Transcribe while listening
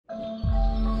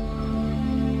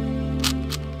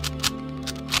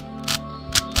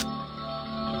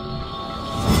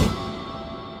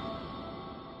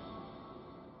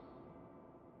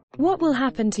What will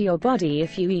happen to your body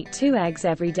if you eat 2 eggs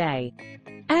every day?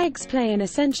 Eggs play an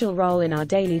essential role in our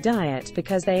daily diet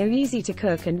because they are easy to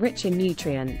cook and rich in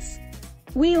nutrients.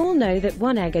 We all know that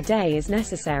 1 egg a day is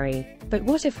necessary, but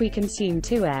what if we consume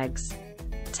 2 eggs?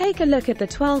 Take a look at the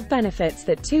 12 benefits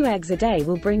that 2 eggs a day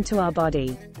will bring to our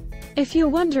body. If you're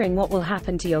wondering what will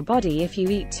happen to your body if you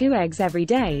eat 2 eggs every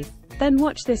day, then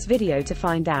watch this video to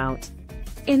find out.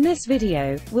 In this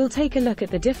video, we'll take a look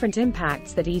at the different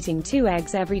impacts that eating 2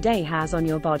 eggs every day has on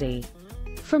your body.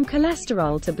 From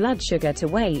cholesterol to blood sugar to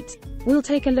weight, we'll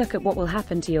take a look at what will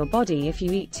happen to your body if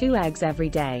you eat 2 eggs every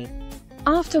day.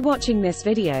 After watching this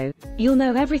video, you'll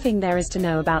know everything there is to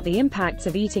know about the impacts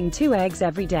of eating 2 eggs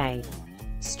every day.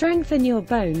 Strengthen your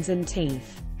bones and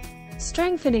teeth.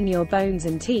 Strengthening your bones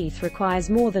and teeth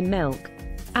requires more than milk.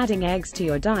 Adding eggs to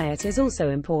your diet is also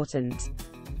important.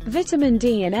 Vitamin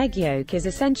D in egg yolk is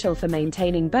essential for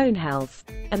maintaining bone health,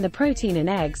 and the protein in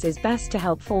eggs is best to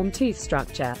help form tooth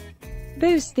structure.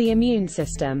 Boost the immune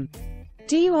system.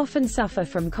 Do you often suffer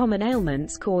from common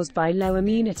ailments caused by low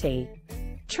immunity?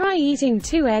 Try eating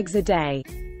 2 eggs a day.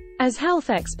 As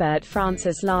health expert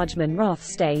Francis Largeman Roth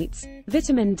states,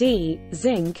 vitamin D,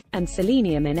 zinc, and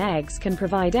selenium in eggs can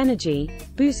provide energy,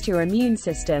 boost your immune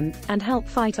system, and help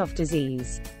fight off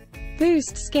disease.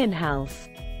 Boost skin health.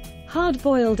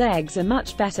 Hard-boiled eggs are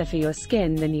much better for your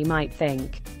skin than you might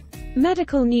think.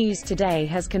 Medical News Today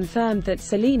has confirmed that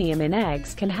selenium in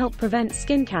eggs can help prevent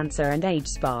skin cancer and age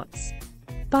spots.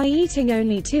 By eating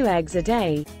only 2 eggs a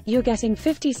day, you're getting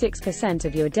 56%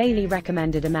 of your daily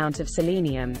recommended amount of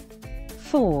selenium.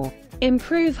 4.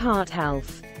 Improve heart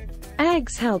health.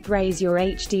 Eggs help raise your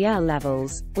HDL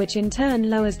levels, which in turn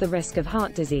lowers the risk of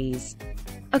heart disease.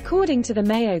 According to the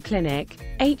Mayo Clinic,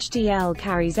 HDL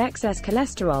carries excess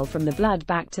cholesterol from the blood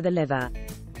back to the liver,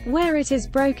 where it is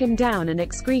broken down and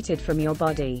excreted from your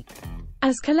body.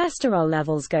 As cholesterol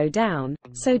levels go down,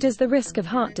 so does the risk of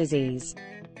heart disease.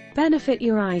 Benefit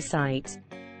your eyesight.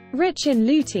 Rich in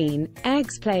lutein,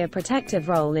 eggs play a protective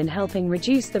role in helping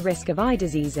reduce the risk of eye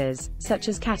diseases, such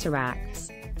as cataracts.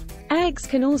 Eggs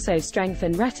can also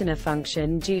strengthen retina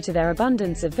function due to their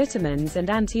abundance of vitamins and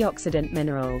antioxidant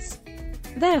minerals.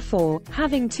 Therefore,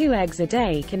 having 2 eggs a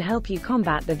day can help you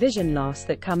combat the vision loss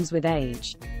that comes with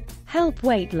age. Help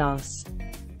weight loss.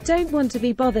 Don't want to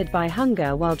be bothered by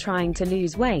hunger while trying to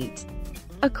lose weight?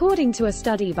 According to a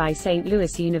study by St.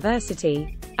 Louis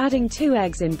University, adding 2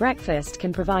 eggs in breakfast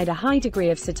can provide a high degree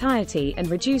of satiety and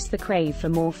reduce the crave for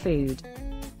more food.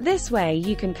 This way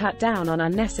you can cut down on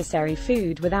unnecessary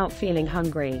food without feeling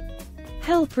hungry.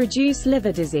 Help reduce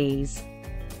liver disease.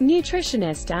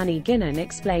 Nutritionist Annie Ginnan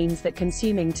explains that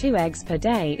consuming 2 eggs per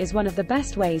day is one of the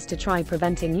best ways to try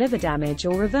preventing liver damage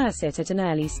or reverse it at an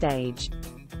early stage.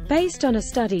 Based on a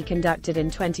study conducted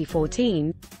in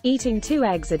 2014, eating 2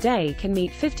 eggs a day can meet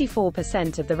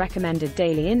 54% of the recommended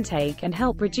daily intake and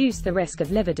help reduce the risk of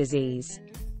liver disease.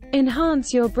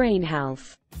 Enhance your brain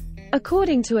health.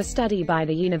 According to a study by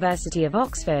the University of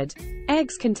Oxford,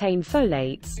 eggs contain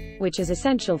folates, which is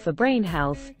essential for brain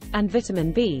health, and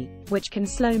vitamin B, which can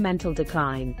slow mental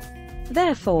decline.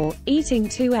 Therefore, eating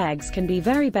 2 eggs can be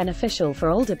very beneficial for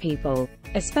older people,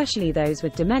 especially those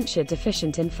with dementia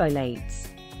deficient in folates.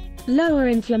 Lower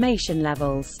inflammation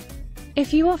levels.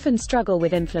 If you often struggle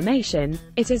with inflammation,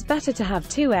 it is better to have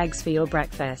 2 eggs for your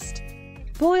breakfast.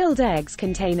 Boiled eggs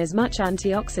contain as much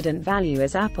antioxidant value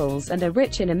as apples and are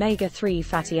rich in omega-3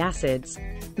 fatty acids,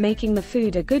 making the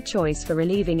food a good choice for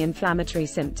relieving inflammatory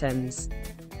symptoms.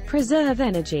 Preserve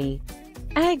energy.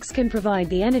 Eggs can provide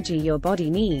the energy your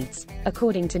body needs,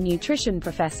 according to nutrition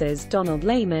professors Donald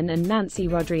Layman and Nancy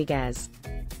Rodriguez.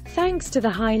 Thanks to the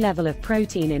high level of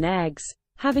protein in eggs,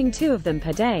 having 2 of them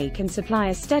per day can supply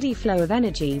a steady flow of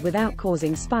energy without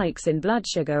causing spikes in blood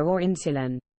sugar or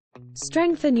insulin.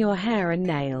 Strengthen your hair and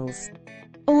nails.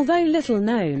 Although little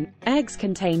known, eggs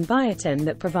contain biotin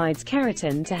that provides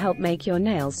keratin to help make your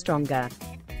nails stronger.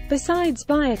 Besides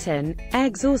biotin,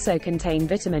 eggs also contain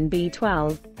vitamin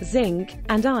B12, zinc,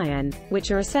 and iron,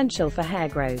 which are essential for hair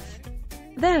growth.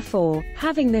 Therefore,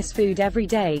 having this food every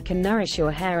day can nourish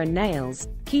your hair and nails,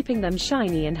 keeping them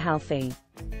shiny and healthy.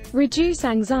 Reduce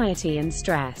anxiety and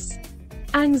stress.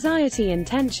 Anxiety and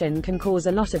tension can cause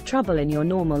a lot of trouble in your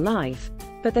normal life,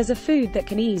 but there's a food that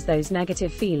can ease those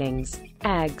negative feelings: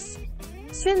 eggs.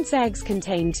 Since eggs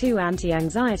contain 2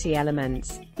 anti-anxiety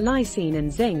elements, lysine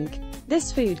and zinc,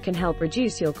 this food can help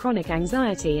reduce your chronic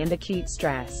anxiety and acute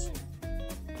stress.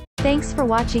 Thanks for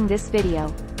watching this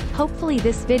video. Hopefully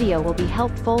this video will be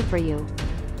helpful for you.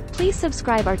 Please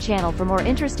subscribe our channel for more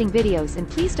interesting videos and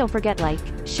please don't forget like,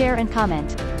 share and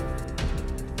comment.